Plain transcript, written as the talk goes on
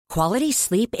Quality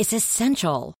sleep is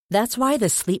essential. That's why the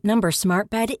Sleep Number Smart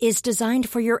Bed is designed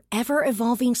for your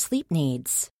ever-evolving sleep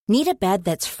needs. Need a bed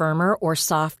that's firmer or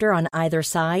softer on either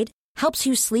side? Helps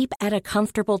you sleep at a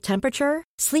comfortable temperature?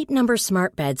 Sleep Number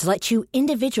Smart Beds let you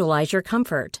individualize your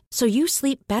comfort, so you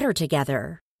sleep better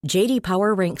together. J.D.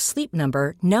 Power ranks Sleep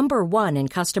Number number 1 in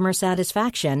customer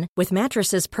satisfaction with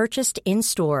mattresses purchased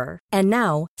in-store. And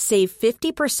now, save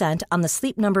 50% on the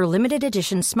Sleep Number Limited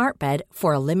Edition Smart Bed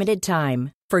for a limited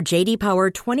time. For J.D. Power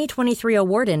 2023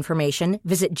 award information,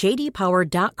 visit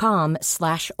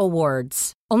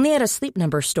jdpower.com/awards. Only at a Sleep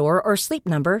Number store or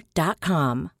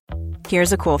sleepnumber.com.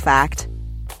 Here's a cool fact.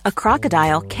 A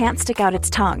crocodile can't stick out its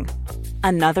tongue.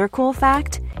 Another cool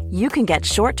fact, you can get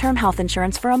short-term health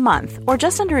insurance for a month or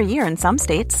just under a year in some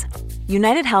states.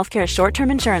 United Healthcare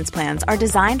short-term insurance plans are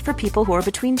designed for people who are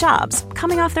between jobs,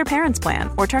 coming off their parents' plan,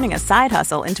 or turning a side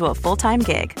hustle into a full-time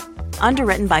gig.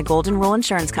 Underwritten by Golden Rule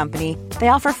Insurance Company, they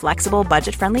offer flexible,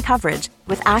 budget-friendly coverage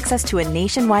with access to a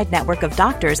nationwide network of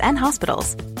doctors and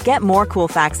hospitals. Get more cool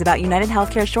facts about United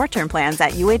Healthcare short-term plans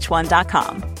at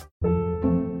uh1.com.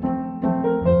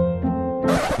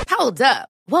 Hold up.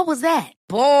 What was that?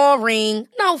 Boring.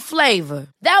 No flavor.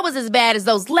 That was as bad as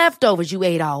those leftovers you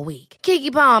ate all week.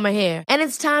 Keke Palmer here. And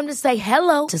it's time to say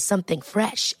hello to something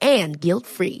fresh and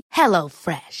guilt-free. Hello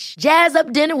Fresh. Jazz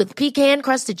up dinner with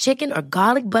pecan-crusted chicken or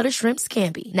garlic butter shrimp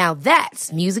scampi. Now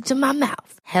that's music to my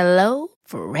mouth. Hello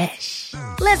Fresh.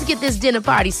 Let's get this dinner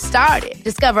party started.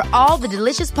 Discover all the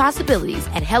delicious possibilities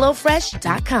at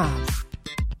hellofresh.com.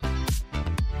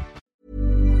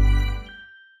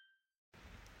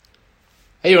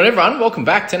 Hey everyone, welcome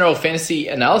back to NRL Fantasy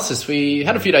Analysis. We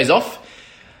had a few days off,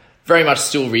 very much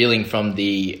still reeling from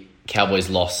the Cowboys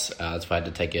loss. That's why I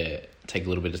had to take a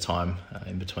little bit of time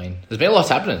in between. There's been a lot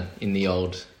happening in the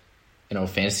old NRL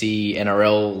Fantasy,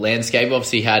 NRL landscape.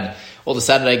 Obviously had all the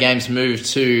Saturday games moved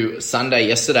to Sunday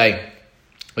yesterday,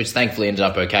 which thankfully ended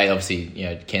up okay.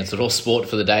 Obviously, cancelled all sport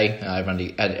for the day.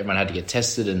 Everyone had to get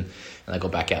tested and they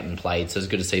got back out and played. So it's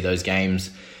good to see those games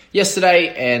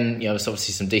yesterday, and there's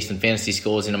obviously some decent fantasy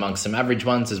scores in amongst some average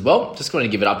ones as well. Just wanted to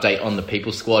give an update on the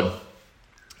People squad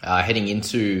heading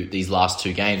into these last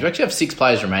two games. We actually have 6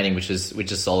 players remaining, which is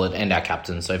solid, and our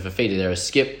captain. So Fafita there is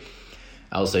Skip.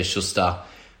 Also Schuster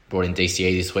brought in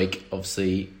DCE this week.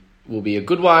 Obviously will be a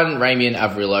good one. Ramian,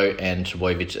 Averillo, and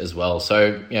Trbojevic as well.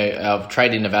 So our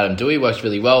trade-in of Adam Doueihi worked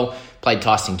really well. Played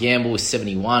Tyson Gamble with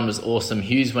 71, was awesome.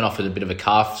 Hughes went off with a bit of a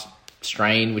calf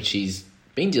strain, which he's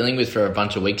been dealing with for a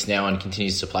bunch of weeks now and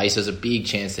continues to play. So there's a big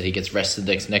chance that he gets rested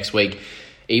next week,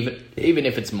 even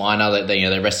if it's minor. That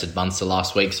they rested Munster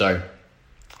last week, so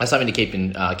that's something to keep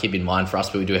in mind for us.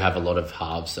 But we do have a lot of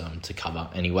halves to cover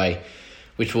anyway,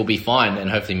 which will be fine. And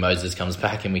hopefully Moses comes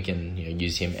back and we can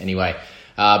use him anyway.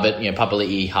 But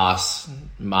Papali'i, Haas,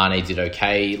 Mane did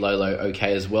okay, Lolo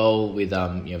okay as well with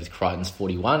with Crichton's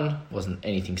 41. Wasn't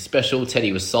anything special.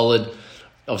 Teddy was solid.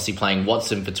 Obviously playing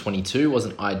Watson for 22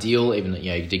 wasn't ideal, even though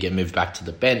you did get moved back to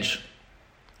the bench.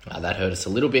 That hurt us a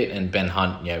little bit, and Ben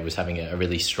Hunt was having a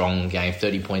really strong game,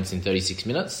 30 points in 36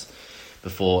 minutes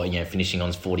before finishing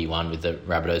on 41 with the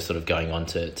Rabbitohs sort of going on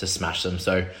to smash them.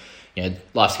 So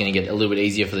life's going to get a little bit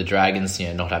easier for the Dragons,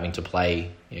 not having to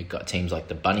play got teams like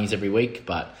the Bunnies every week,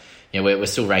 but we're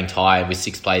still ranked high with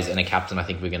 6 players and a captain. I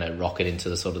think we're going to rocket into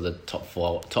the sort of the top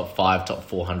 5, top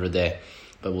 400 there.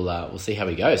 But we'll see how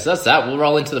we go. So that's that. We'll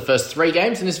roll into the first 3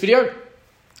 games in this video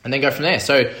and then go from there.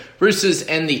 So Roosters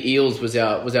and the Eels was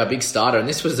our big starter, and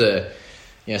this was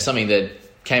something that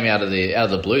came out of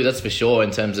the blue, that's for sure,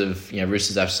 in terms of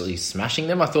Roosters absolutely smashing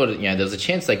them. I thought there was a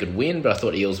chance they could win, but I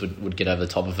thought Eels would get over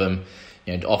the top of them.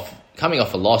 Coming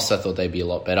off a loss, I thought they'd be a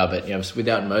lot better, but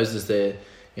without Moses there,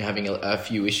 having a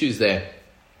few issues there.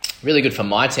 Really good for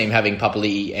my team having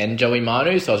Papali'i and Joey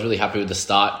Manu, so I was really happy with the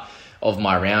start of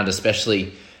my round,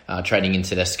 especially trading in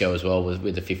Tedesco as well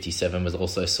with the 57 was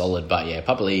also solid. But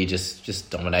Papali'i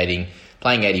just dominating,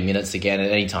 playing 80 minutes again,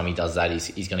 and any time he does that,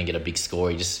 he's going to get a big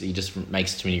score. He just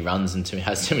makes too many runs and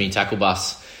has too many tackle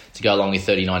busts to go along with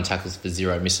 39 tackles for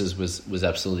 0 misses was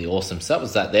absolutely awesome. So that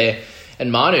was that there.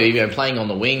 And Manu, playing on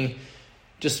the wing,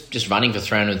 just running for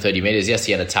 330 metres. Yes,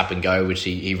 he had a tap and go, which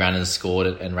he ran and scored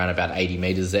and ran about 80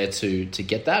 metres there to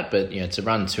get that. But to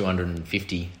run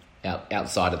 250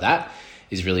 outside of that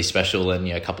is really special, and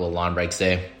a couple of line breaks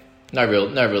there. No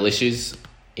real issues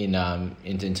in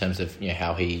terms of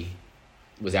how he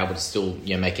was able to still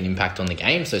make an impact on the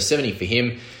game. So 70 for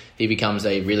him. He becomes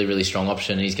a really, really strong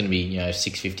option, and he's going to be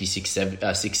 650,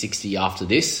 660 after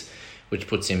this, which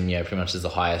puts him pretty much as the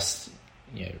highest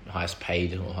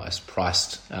paid or highest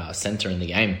priced centre in the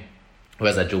game, who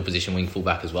has that dual position wing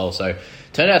fullback as well. So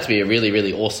turned out to be a really,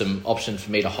 really awesome option for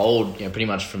me to hold, pretty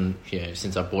much from,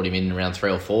 since I brought him in around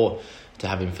 3 or 4 to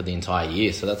have him for the entire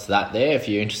year. So that's that there. If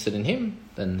you're interested in him,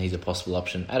 then he's a possible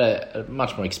option at a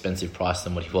much more expensive price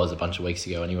than what he was a bunch of weeks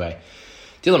ago anyway.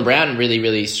 Dylan Brown, really,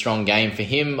 really strong game for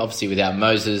him. Obviously, without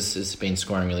Moses, has been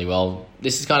scoring really well.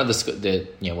 This is kind of the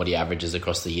what he averages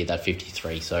across the year, that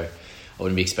 53. So I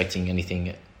wouldn't be expecting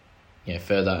anything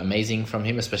further amazing from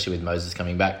him, especially with Moses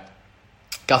coming back.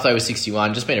 Gutho was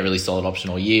 61, just been a really solid option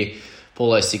all year.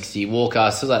 Paulo 60,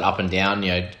 Walker still that up and down.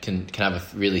 Can have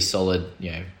a really solid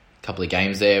couple of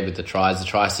games there with the try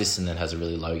assists, and then has a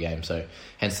really low game. So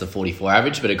hence the 44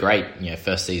 average, but a great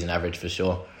first season average for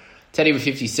sure. Teddy with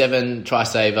 57, try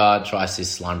saver, try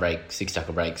assist, line break, 6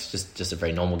 tackle breaks. Just a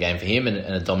very normal game for him and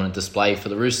a dominant display for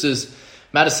the Roosters.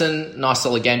 Madison, nice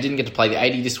solid game. Didn't get to play the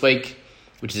 80 this week,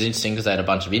 which is interesting because they had a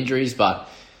bunch of injuries, but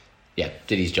yeah,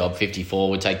 did his job. 54,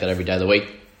 would take that every day of the week.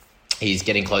 He's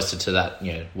getting closer to that,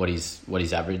 what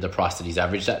he's averaged, the price that he's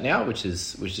averaged at now, which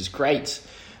is great.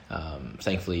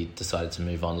 Thankfully, decided to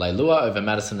move on Leilua over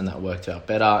Madison, and that worked out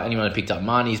better. Anyone who picked up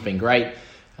Marnie's been great.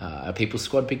 Our People's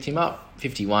Squad picked him up.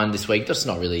 51 this week. Just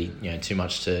not really too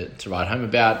much to write home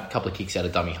about. A couple of kicks out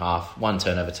of dummy half. 1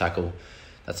 turnover tackle.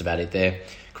 That's about it there.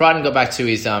 Crichton got back to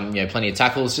his plenty of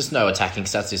tackles. Just no attacking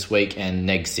stats this week, and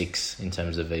neg 6 in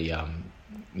terms of the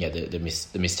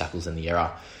missed tackles and the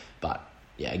error. But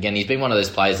yeah, again, he's been one of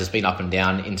those players that's been up and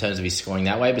down in terms of his scoring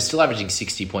that way, but still averaging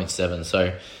 60.7.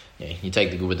 So you take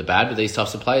the good with the bad with these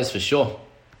types of players for sure.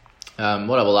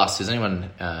 What I will ask is anyone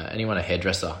a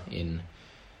hairdresser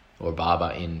or a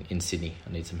barber in Sydney?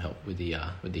 I need some help with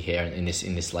the hair in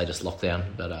this latest lockdown.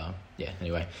 But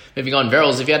anyway, moving on.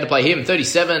 Verrills, if you had to play him,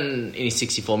 37 in his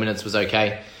 64 minutes was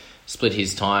okay. Split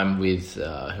his time with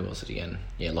who was it again?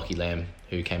 Yeah, Lockie Lamb,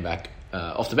 who came back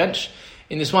off the bench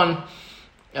in this one.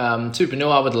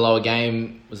 Tupanua with the lower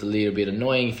game was a little bit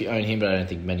annoying if you own him, but I don't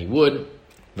think many would.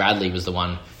 Radley was the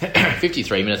one.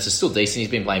 53 minutes is still decent. He's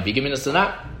been playing bigger minutes than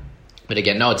that. But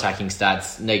again, no attacking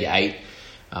stats, neg 8.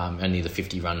 Only the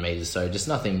 50 run meters, so just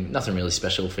nothing really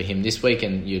special for him this week,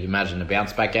 and you'd imagine a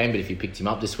bounce back game, but if you picked him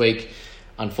up this week,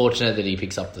 unfortunate that he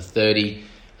picks up the 30,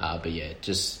 but yeah,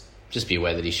 just be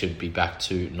aware that he should be back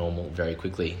to normal very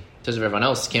quickly. In terms of everyone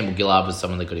else, Campbell Gillard was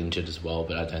someone that got injured as well,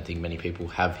 but I don't think many people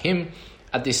have him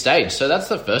at this stage. So that's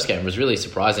the first game. It was really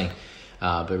surprising,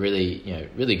 but really,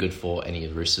 really good for any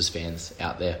of the Roosters fans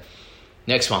out there.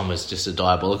 Next one was just a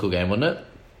diabolical game, wasn't it?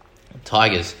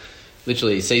 Tigers.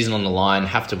 Literally, season on the line,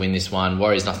 have to win this one.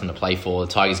 Warriors nothing to play for.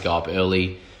 The Tigers go up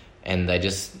early, and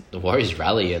the Warriors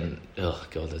rally, and oh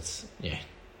god, that's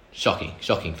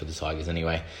shocking for the Tigers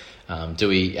anyway.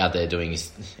 Dewey out there doing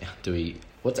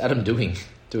what's Adam doing?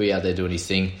 Dewey out there doing his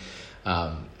thing.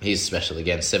 He's special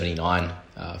again, 79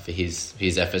 for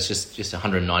his efforts. Just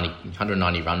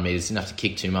 190 run meters. Didn't have to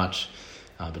kick too much,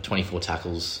 but 24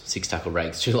 tackles, 6 tackle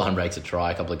breaks, 2 line breaks, a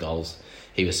try, a couple of goals.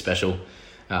 He was special.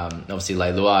 Obviously,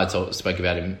 Leilua, I spoke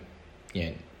about him,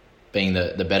 being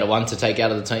the better one to take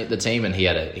out of the team, and he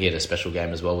had a special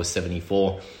game as well with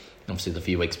 74. Obviously, the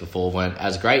few weeks before weren't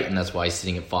as great, and that's why he's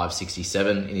sitting at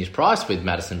 567 in his price, with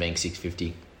Madison being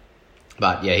 650.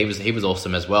 But yeah, he was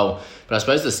awesome as well. But I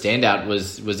suppose the standout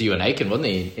was Ewan Aiken, wasn't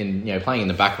he? In playing in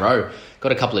the back row,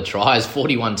 got a couple of tries,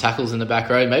 41 tackles in the back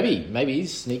row. Maybe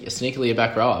he's sneakily a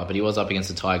back rower, but he was up against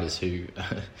the Tigers, who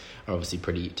are obviously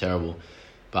pretty terrible.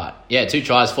 But yeah, 2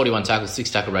 tries, 41 tackles, 6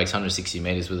 tackle breaks, 160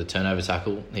 metres with a turnover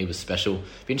tackle. He was special.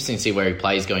 Be interesting to see where he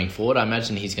plays going forward. I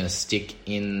imagine he's going to stick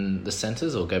in the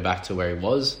centres or go back to where he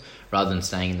was rather than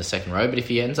staying in the second row. But if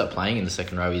he ends up playing in the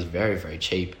second row, he's very, very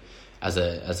cheap as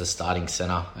a starting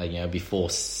centre. Before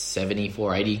 70,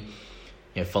 480.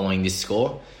 Following this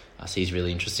score, so he's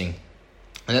really interesting.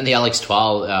 And then the Alex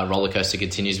Twal rollercoaster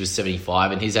continues with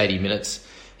 75 in his 80 minutes.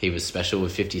 He was special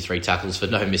with 53 tackles for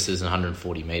no misses and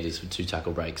 140 metres with 2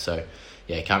 tackle breaks. So,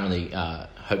 yeah, can't really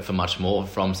hope for much more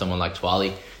from someone like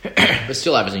Twali, but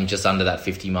still averaging just under that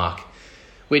 50 mark,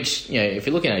 which, if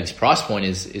you're looking at his price point,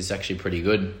 is actually pretty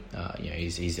good.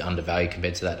 He's undervalued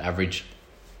compared to that average,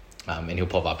 and he'll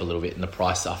pop up a little bit in the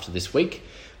price after this week.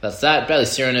 That's that. Bailey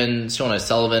Sirinen, Sean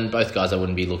O'Sullivan, both guys I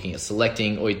wouldn't be looking at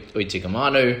selecting.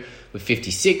 Oitikamanu with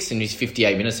 56 in his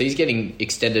 58 minutes. So he's getting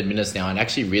extended minutes now and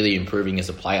actually really improving as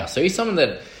a player. So he's someone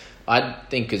that I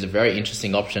think is a very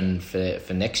interesting option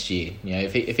for next year.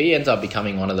 If he ends up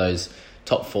becoming one of those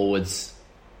top forwards,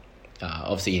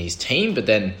 obviously in his team, but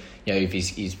then if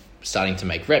he's starting to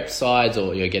make rep sides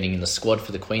or getting in the squad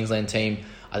for the Queensland team,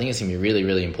 I think it's going to be really,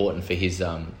 really important for his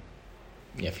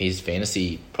for his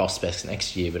fantasy prospects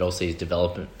next year, but also his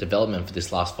development for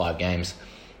this last 5 games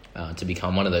to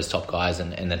become one of those top guys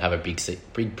and then have a big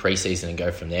preseason and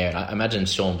go from there. And I imagine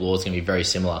Sean Bloor is going to be very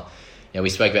similar. We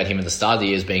spoke about him at the start of the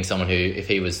year as being someone who, if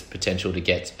he was potential to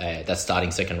get that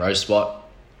starting second row spot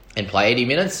and play 80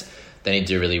 minutes, then he'd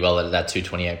do really well at that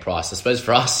 $228 price. I suppose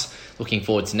for us, looking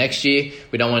forward to next year,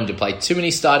 we don't want him to play too many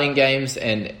starting games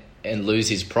and lose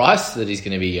his price, that he's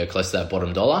going to be close to that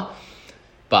bottom dollar.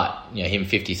 But him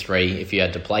 53, if you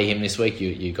had to play him this week,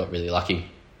 you got really lucky.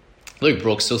 Luke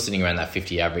Brooks still sitting around that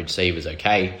 50 average, so he was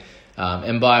okay.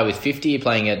 Mbaya with 50,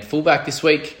 playing at fullback this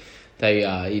week.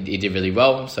 He did really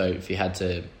well. So if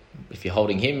you're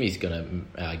holding him, he's going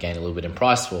to gain a little bit in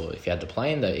price. Or if you had to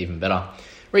play him, even better.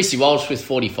 Reece Walsh with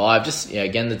 45. Just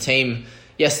again, the team.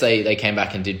 Yes, they came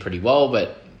back and did pretty well,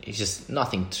 but it's just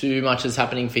nothing too much is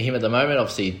happening for him at the moment.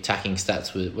 Obviously, attacking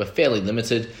stats were fairly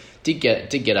limited. Did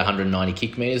get 190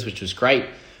 kick meters, which was great.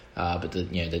 But the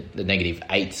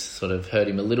 -8 sort of hurt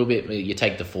him a little bit. You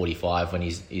take the 45 when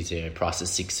he's priced at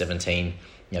 617.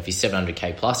 If he's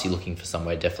 700k plus, you're looking for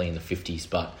somewhere definitely in the 50s.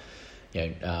 But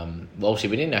Walsh,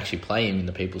 we didn't actually play him in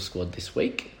the People's Squad this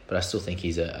week, but I still think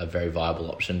he's a very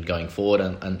viable option going forward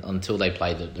until they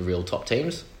play the real top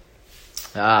teams.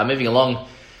 Moving along,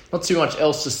 not too much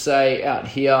else to say out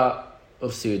here.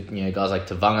 Obviously, guys like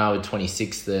Tavanga with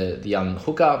 26, the young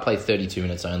hooker, played 32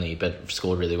 minutes only, but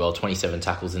scored really well. 27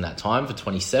 tackles in that time for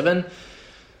 27.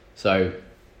 So,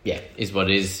 yeah, is what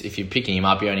it is. If you're picking him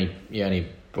up, you only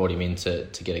brought him in to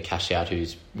get a cash out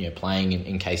who's playing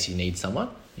in case you need someone.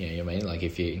 You know what I mean? Like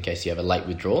in case you have a late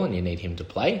withdrawal and you need him to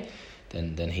play,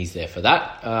 then he's there for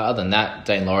that. Other than that,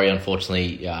 Dane Laurie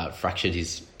unfortunately fractured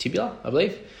his tibia, I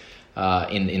believe,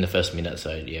 in the first minute.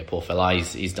 So yeah, poor fella,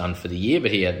 he's done for the year.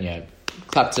 But he had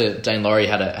clap to Dane Laurie,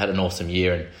 had an awesome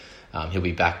year, and he'll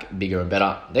be back bigger and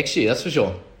better next year, that's for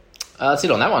sure. That's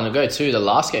it on that one. We'll go to the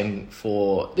last game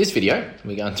for this video.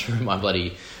 We're going through my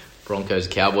bloody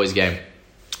Broncos-Cowboys game.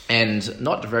 And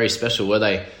not very special, were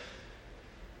they?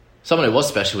 Someone who was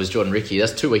special was Jordan Riki.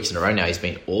 That's 2 weeks in a row now. He's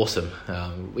been awesome.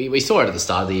 We saw it at the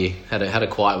start of the year. Had a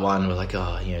quiet one. We're like,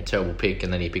 terrible pick.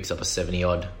 And then he picks up a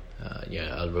 70-odd,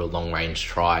 a real long-range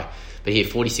try. But he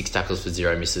had 46 tackles for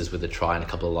 0 misses with a try and a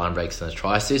couple of line breaks and a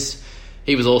try assist.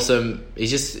 He was awesome.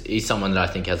 He's someone that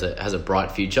I think has a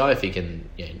bright future if he can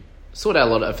sort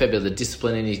out a fair bit of the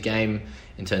discipline in his game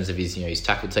in terms of his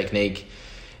tackle technique.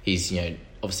 He's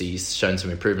obviously he's shown some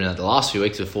improvement in the last few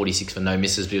weeks with 46 for no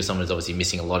misses, but he was someone who's obviously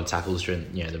missing a lot of tackles during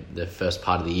the first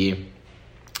part of the year.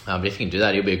 But if he can do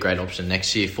that, he'll be a great option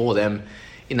next year for them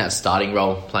in that starting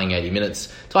role, playing 80 minutes.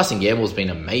 Tyson Gamble's been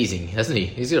amazing, hasn't he?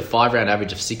 He's got a 5-round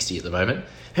average of 60 at the moment.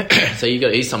 So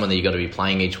he's someone that you've got to be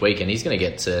playing each week, and he's going to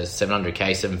get to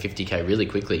 700k, 750k really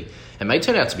quickly, and may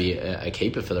turn out to be a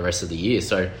keeper for the rest of the year.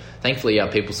 So thankfully our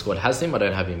People's Squad has him. I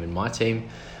don't have him in my team.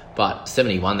 But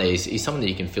 71 there, he's someone that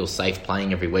you can feel safe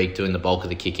playing every week, doing the bulk of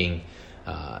the kicking.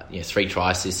 3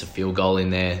 try assists, a field goal in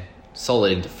there,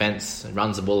 solid in defence,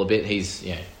 runs the ball a bit. He's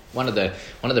one of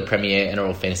the premier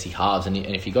NRL fantasy halves, and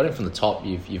if you got him from the top,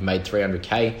 you've made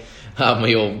 300k.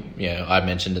 I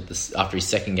mentioned after his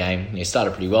second game, he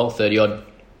started pretty well, 30 odd,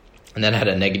 and then had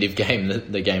a negative game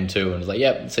the game 2, and was like,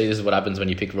 see, this is what happens when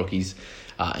you pick rookies,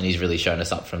 and he's really shown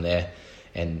us up from there.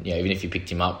 And even if you picked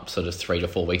him up sort of 3 to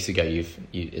 4 weeks ago,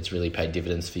 it's really paid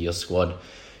dividends for your squad.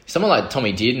 Someone like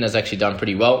Tommy Dearden has actually done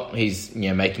pretty well. He's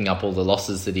making up all the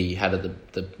losses that he had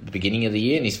at the beginning of the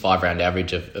year, and his 5-round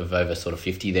average of over sort of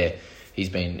 50 there. He's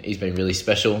been really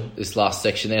special this last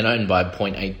section there, and owned by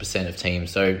 0.8% of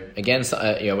teams. So again,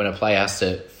 when a player has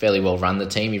to fairly well run the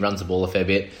team, he runs the ball a fair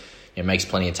bit, makes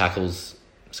plenty of tackles,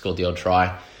 scored the odd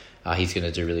try. He's going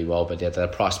to do really well, but the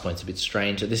price point's a bit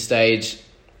strange at this stage.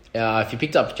 If you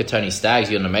picked up Katoni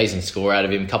Staggs, you got an amazing score out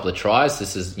of him, a couple of tries.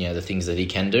 This is the things that he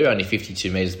can do. Only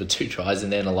 52 metres, but 2 tries in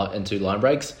there and 2 line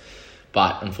breaks.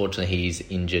 But unfortunately, he's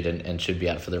injured and should be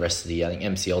out for the rest of the year. I think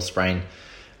MCL sprain,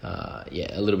 a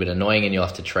little bit annoying, and you'll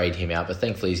have to trade him out. But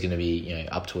thankfully, he's going to be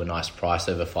up to a nice price,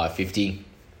 over 550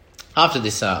 after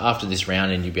this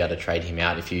round, and you'll be able to trade him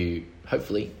out if you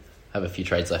hopefully have a few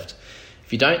trades left.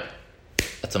 If you don't,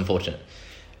 that's unfortunate.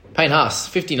 Payne Haas,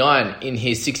 59 in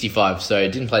his 65, so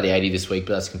didn't play the 80 this week,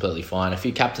 but that's completely fine. If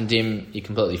you captained him, you're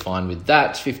completely fine with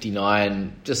that.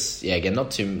 59, just, again,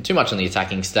 not too much on the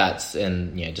attacking stats,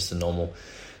 and, just the normal,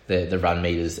 the run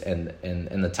meters and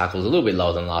the tackles, a little bit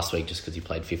lower than last week just because he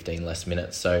played 15 less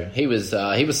minutes. So he was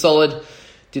solid,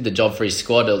 did the job for his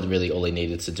squad, really all he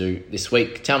needed to do this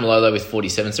week. Taumalolo with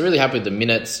 47, so really happy with the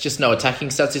minutes, just no attacking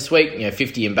stats this week,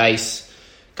 50 in base,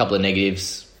 a couple of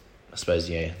negatives. I suppose,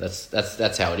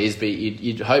 that's how it is. But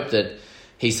you'd hope that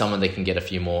he's someone that can get a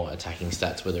few more attacking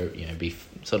stats, whether be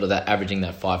sort of that averaging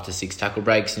that 5 to 6 tackle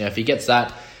breaks. If he gets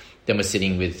that, then we're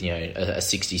sitting with, a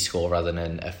 60 score rather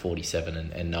than a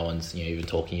 47, and no one's, even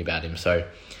talking about him. So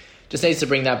just needs to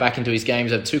bring that back into his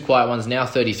games. Have 2 quiet ones now,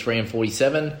 33 and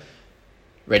 47.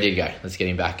 Ready to go. Let's get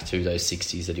him back to those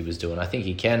 60s that he was doing. I think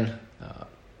he can.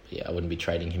 I wouldn't be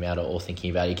trading him out or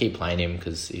thinking about it. You keep playing him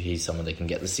because he's someone that can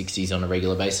get the 60s on a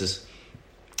regular basis.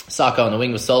 Sarko on the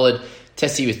wing was solid.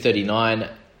 Tessie with 39.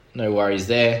 No worries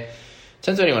there. In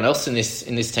terms of anyone else in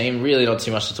this team, really not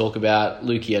too much to talk about.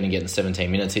 Lukey only getting 17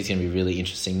 minutes. He's going to be really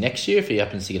interesting next year if he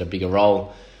happens to get a bigger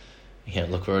role.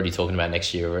 Look, we're already talking about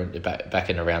next year. We're back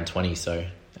in around 20, so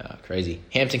crazy.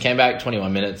 Hampton came back,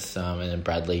 21 minutes, and then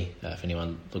Bradley, if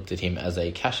anyone looked at him as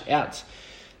a cash out,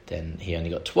 then he only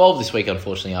got 12 this week,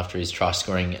 unfortunately, after his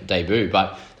try-scoring debut.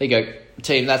 But there you go,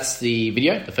 team. That's the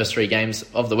video, the first 3 games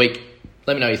of the week.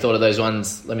 Let me know what you thought of those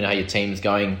ones. Let me know how your team's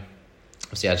going.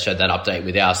 Obviously, I showed that update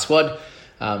with our squad.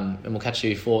 And we'll catch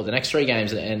you for the next 3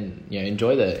 games, and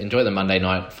enjoy the Monday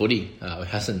night footy. We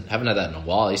haven't had that in a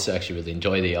while. I used to actually really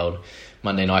enjoy the old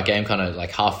Monday night game. Kind of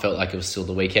like half felt like it was still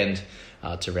the weekend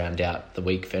to round out the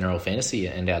week for NRL Fantasy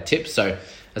and our tips. So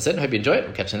as I said, hope you enjoy it.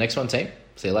 We'll catch you in the next one, team.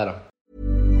 See you later.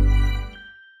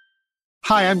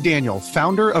 Hi, I'm Daniel,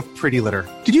 founder of Pretty Litter.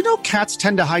 Did you know cats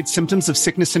tend to hide symptoms of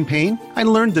sickness and pain? I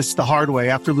learned this the hard way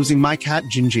after losing my cat,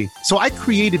 Gingy. So I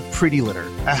created Pretty Litter,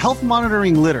 a health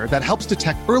monitoring litter that helps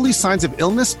detect early signs of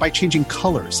illness by changing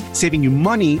colors, saving you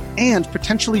money and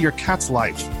potentially your cat's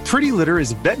life. Pretty Litter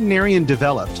is veterinarian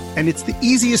developed, and it's the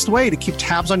easiest way to keep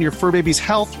tabs on your fur baby's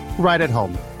health right at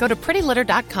home. Go to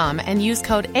prettylitter.com and use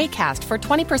code ACAST for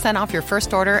 20% off your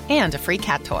first order and a free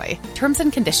cat toy. Terms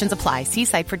and conditions apply. See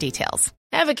site for details.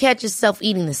 Ever catch yourself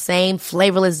eating the same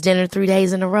flavorless dinner 3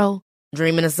 days in a row?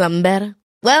 Dreaming of something better?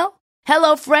 Well,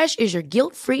 HelloFresh is your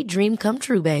guilt-free dream come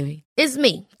true, baby. It's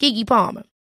me, Keke Palmer.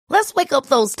 Let's wake up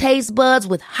those taste buds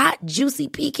with hot, juicy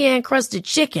pecan-crusted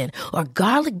chicken or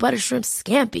garlic butter shrimp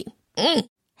scampi.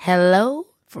 Hello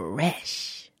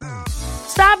Fresh.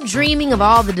 Stop dreaming of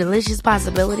all the delicious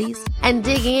possibilities and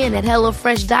dig in at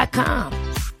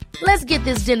HelloFresh.com. Let's get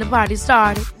this dinner party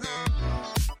started.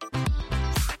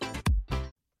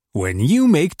 When you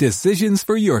make decisions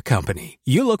for your company,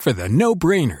 you look for the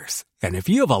no-brainers. And if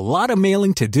you have a lot of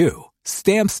mailing to do,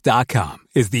 Stamps.com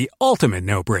is the ultimate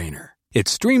no-brainer. It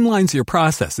streamlines your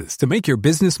processes to make your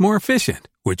business more efficient,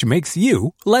 which makes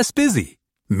you less busy.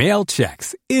 Mail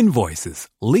checks, invoices,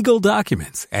 legal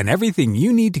documents, and everything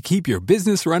you need to keep your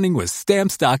business running with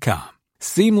Stamps.com.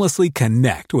 Seamlessly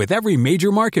connect with every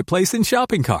major marketplace and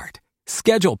shopping cart.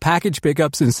 Schedule package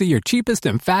pickups and see your cheapest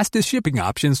and fastest shipping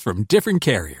options from different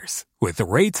carriers, with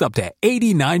rates up to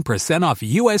 89% off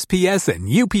USPS and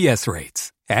UPS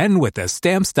rates. And with the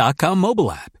Stamps.com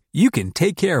mobile app, you can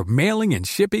take care of mailing and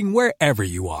shipping wherever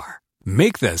you are.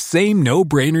 Make the same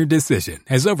no-brainer decision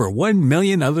as over 1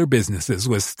 million other businesses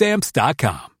with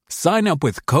Stamps.com. Sign up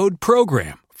with code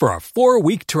PROGRAM for a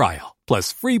 4-week trial,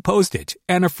 plus free postage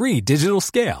and a free digital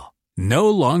scale. No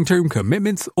long-term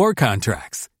commitments or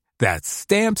contracts. That's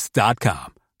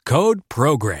Stamps.com. Code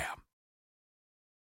PROGRAM.